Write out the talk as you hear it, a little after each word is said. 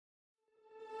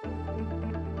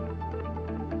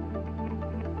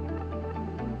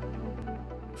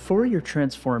Fourier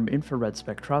Transform Infrared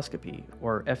Spectroscopy,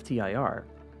 or FTIR,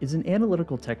 is an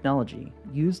analytical technology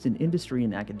used in industry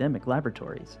and academic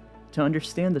laboratories to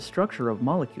understand the structure of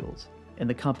molecules and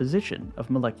the composition of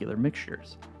molecular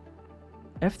mixtures.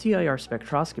 FTIR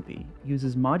spectroscopy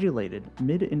uses modulated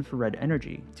mid-infrared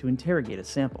energy to interrogate a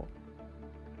sample.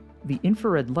 The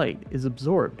infrared light is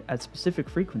absorbed at specific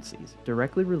frequencies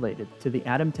directly related to the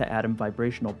atom-to-atom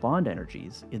vibrational bond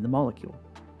energies in the molecule.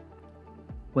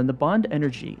 When the bond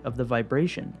energy of the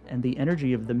vibration and the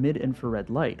energy of the mid-infrared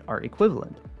light are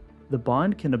equivalent, the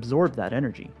bond can absorb that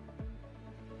energy.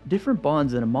 Different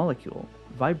bonds in a molecule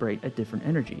vibrate at different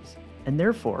energies, and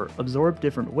therefore absorb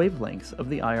different wavelengths of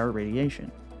the IR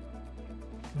radiation.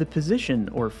 The position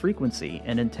or frequency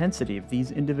and intensity of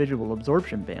these individual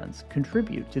absorption bands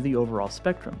contribute to the overall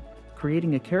spectrum,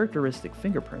 creating a characteristic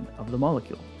fingerprint of the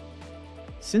molecule.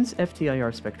 Since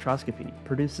FTIR spectroscopy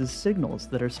produces signals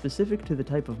that are specific to the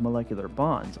type of molecular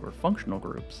bonds or functional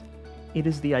groups, it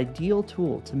is the ideal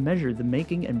tool to measure the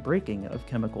making and breaking of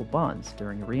chemical bonds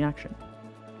during a reaction.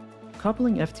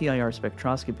 Coupling FTIR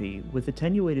spectroscopy with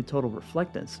attenuated total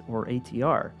reflectance, or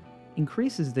ATR,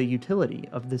 increases the utility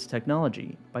of this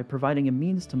technology by providing a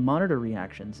means to monitor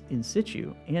reactions in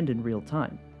situ and in real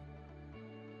time.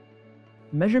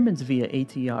 Measurements via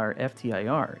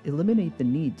ATR-FTIR eliminate the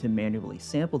need to manually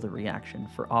sample the reaction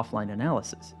for offline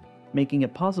analysis, making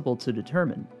it possible to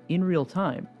determine, in real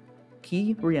time,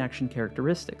 key reaction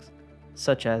characteristics,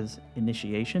 such as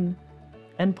initiation,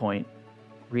 endpoint,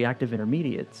 reactive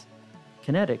intermediates,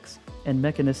 kinetics, and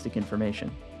mechanistic information.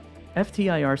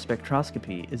 FTIR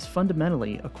spectroscopy is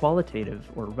fundamentally a qualitative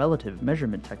or relative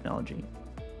measurement technology,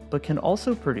 but can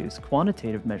also produce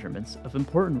quantitative measurements of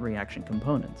important reaction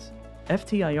components.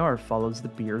 FTIR follows the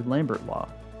Beer-Lambert law,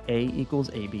 A equals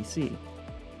ABC,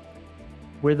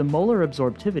 where the molar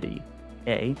absorptivity,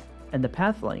 A, and the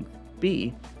path length,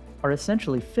 B, are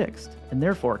essentially fixed and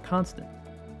therefore constant.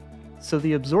 So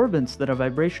the absorbance that a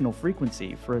vibrational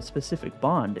frequency for a specific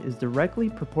bond is directly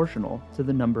proportional to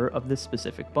the number of this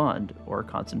specific bond, or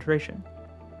concentration.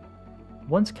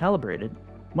 Once calibrated,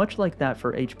 much like that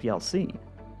for HPLC,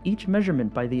 each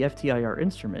measurement by the FTIR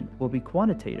instrument will be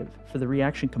quantitative for the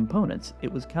reaction components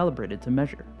it was calibrated to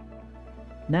measure.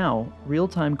 Now,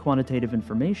 real-time quantitative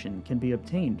information can be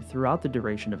obtained throughout the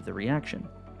duration of the reaction,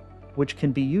 which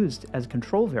can be used as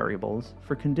control variables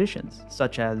for conditions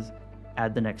such as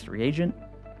add the next reagent,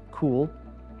 cool,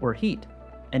 or heat,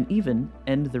 and even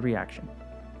end the reaction.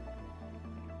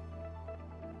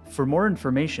 For more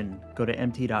information, go to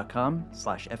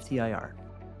mt.com/FTIR.